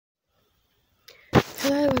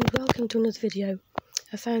welcome to another video.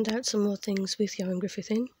 I found out some more things with Ioan Gruffudd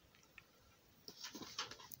in.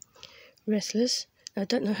 Restless. I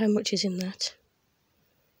don't know how much is in that.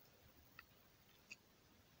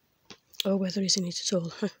 Or whether he's in it at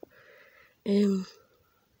all.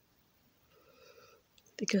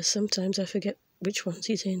 Because sometimes I forget which ones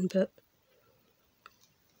he's in, but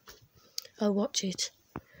I'll watch it.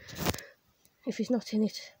 If he's not in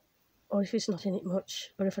it, or if it's not in it much,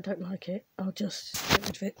 or if I don't like it, I'll just get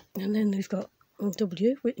rid of it. And then we've got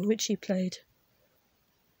W, in which he played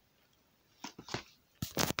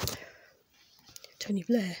Tony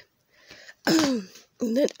Blair. And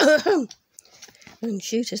then and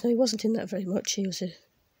Shooters. No, he wasn't in that very much. You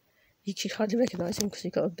could hardly recognise him because he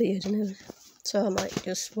got a beard and everything. So I might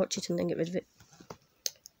just watch it and then get rid of it.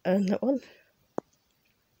 And that one,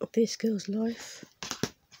 This Girl's Life.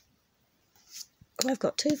 I've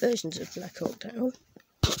got two versions of Black Hawk Down,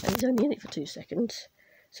 and he's only in it for 2 seconds.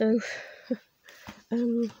 So,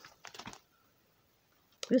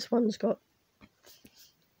 this one's got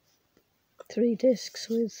 3 discs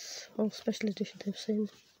with all special editions I've seen.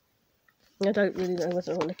 I don't really know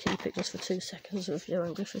whether I want to keep it just for 2 seconds of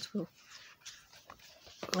Ioan Gruffudd. Well,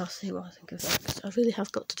 I'll see what I think of that, because I really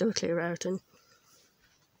have got to do a clear out and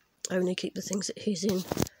only keep the things that he's in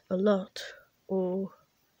a lot, or...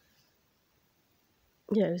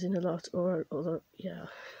 yeah, he's in a lot, or yeah.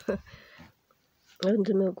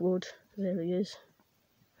 Under Milkwood, there he is.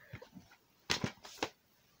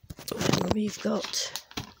 And we've got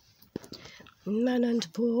Man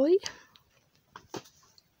and Boy.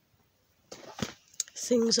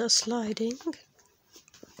 Things Are Sliding.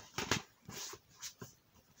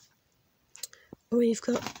 We've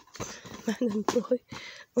got Man and Boy.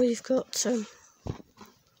 We've got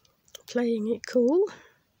Playing It Cool.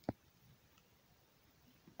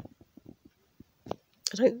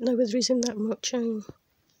 I don't know whether he's in that much.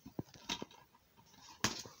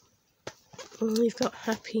 We've got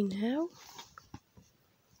Happy Now.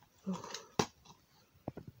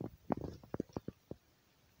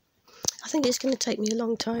 I think it's going to take me a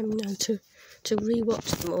long time, to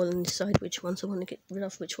re-watch them all and decide which ones I want to get rid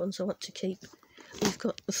of, which ones I want to keep. We've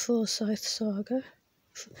got the Forsyth Saga.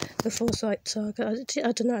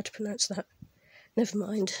 I don't know how to pronounce that. Never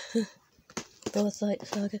mind. Forsyth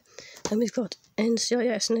Saga. And we've got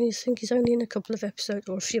NCIS, and I think he's only in a couple of episodes,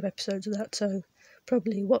 or a few episodes of that, so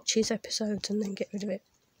probably watch his episodes and then get rid of it.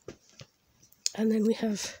 And then we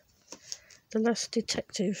have The Last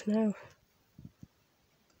Detective now.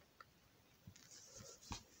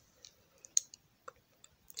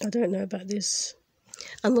 I don't know about this.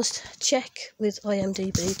 I must check with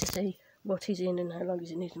IMDb to see what he's in and how long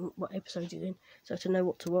he's in it and what episode he's in, so to know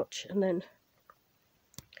what to watch, and then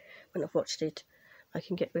when I've watched it, I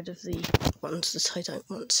can get rid of the ones that I don't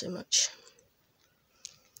want so much.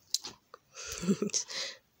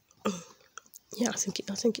 Yeah, I think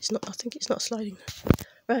it's not sliding.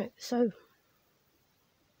 Right, so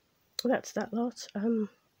that's that lot. I'm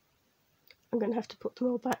going to have to put them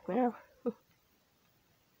all back now.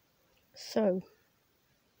 So,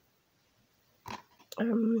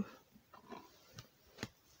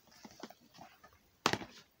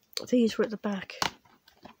 these were at the back.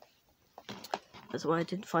 That's why I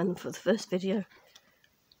didn't find them for the first video.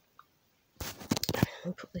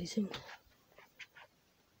 I'll put these in.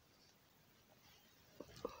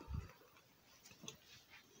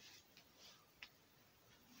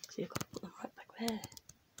 See, I've got to put them right back there.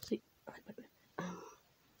 See, right back there.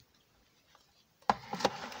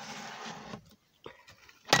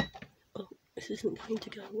 Oh, this isn't going to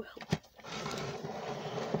go well.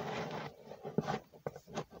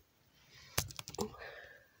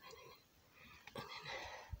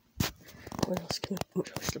 What else can I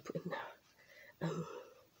put in now?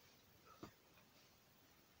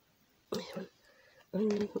 This one.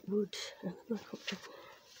 Only Wood and the Black Hawk.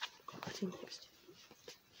 Put in next.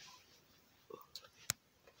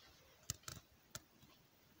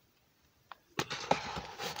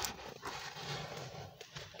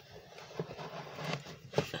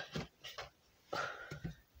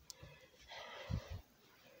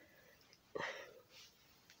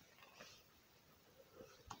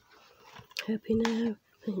 Happy Now,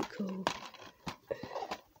 Pink Cool.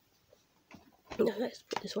 No, let's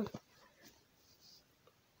put this one.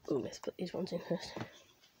 Oh, let's put these ones in first.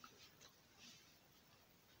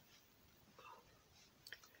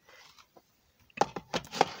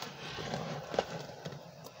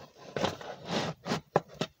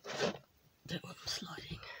 That one's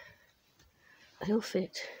sliding. They all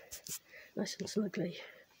fit nice and snugly.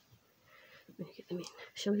 Let me get them in.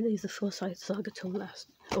 Shall we leave the Forsyth Saga till last?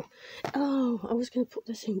 Oh, I was going to put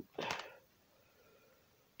this in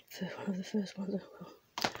for one of the first ones.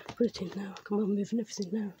 I'll put it in now. Come on, moving everything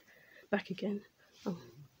now. Back again. Oh.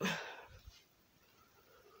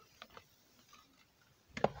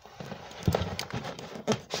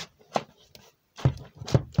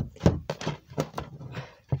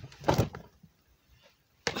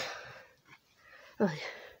 Oh, yeah.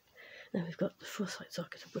 Now we've got the foresight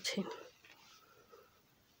socket to put in.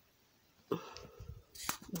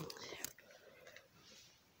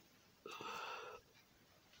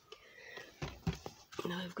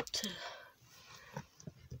 Now I've got to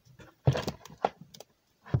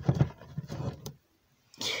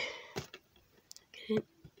get in.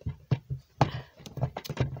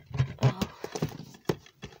 Oh.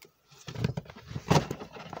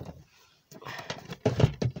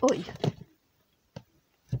 Oi!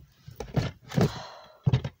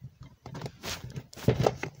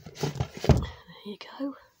 There you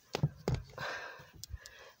go.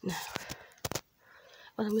 Now,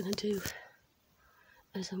 what I'm going to do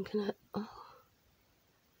is I'm going to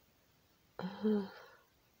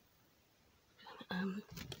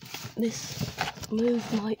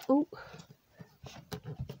move my,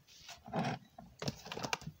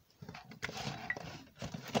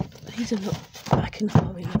 these are not backing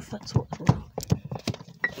far enough, that's what's wrong.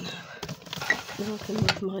 Now I can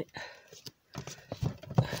move my,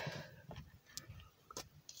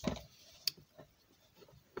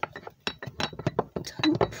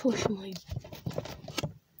 don't push my,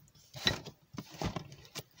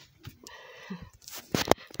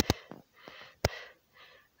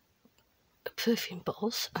 perfume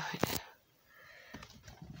bottles. Right.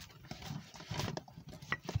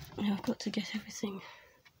 Now I've got to get everything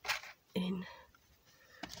in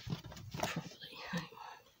properly.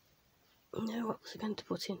 Now what was I going to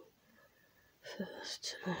put in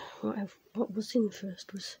first? What was in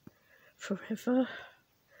first was Forever.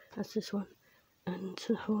 That's this one. And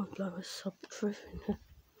the Hornblower sub Forever in her.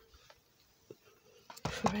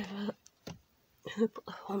 Forever. And I put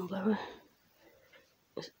the Hornblower.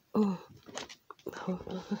 Oh, the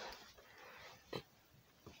Hornblower.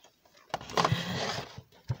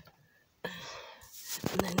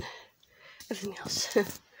 And then everything else. I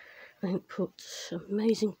think put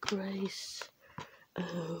Amazing Grace,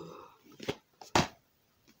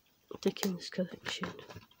 Dickens collection.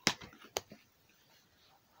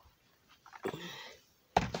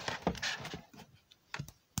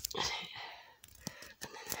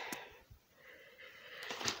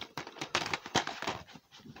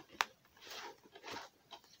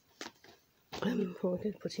 What we're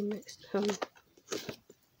going to put in next?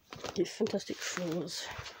 The Fantastic Fours.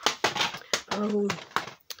 Oh,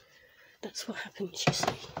 that's what happens, you see.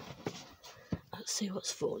 Let's see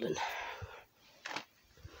what's fallen.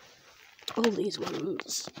 All these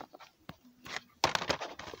ones.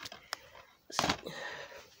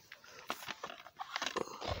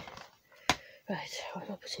 Right, what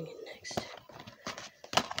am I putting in next?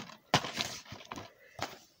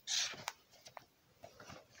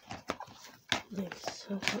 This.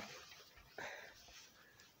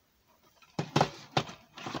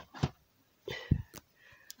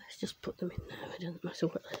 Let's just put them in now. It doesn't matter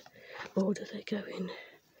what order they go in.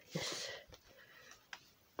 Yes.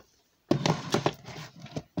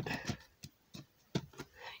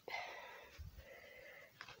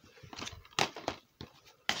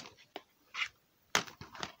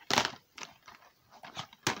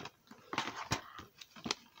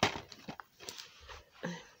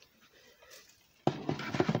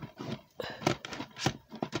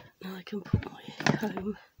 Now I can put my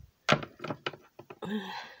comb.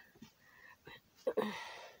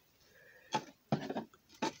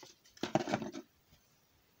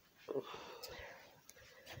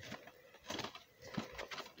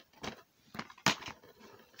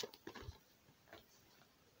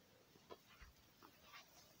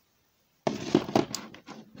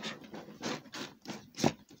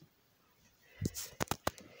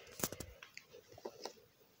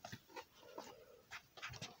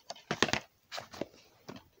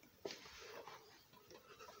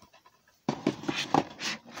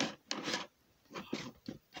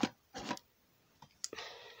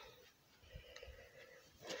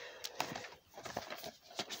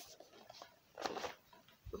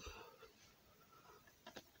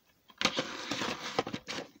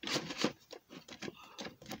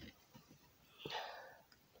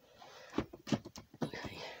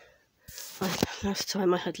 Last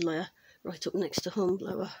time I had layer right up next to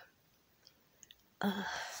Hornblower. I'll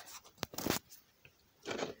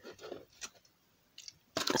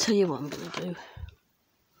tell you what I'm going to do.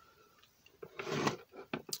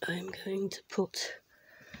 I'm going to put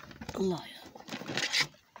a layer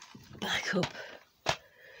back up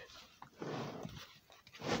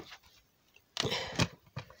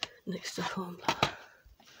fix the hornblower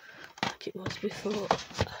like it was before.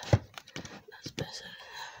 That's better.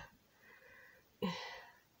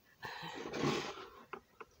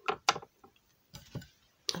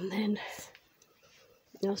 And then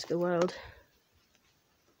the Oscar Wilde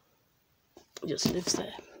just lives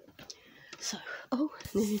there. So, oh,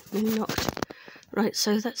 nearly knocked. Right,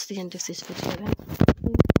 so that's the end of this video then.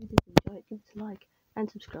 If you did enjoy it, give it a like and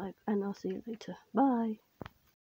subscribe, and I'll see you later. Bye.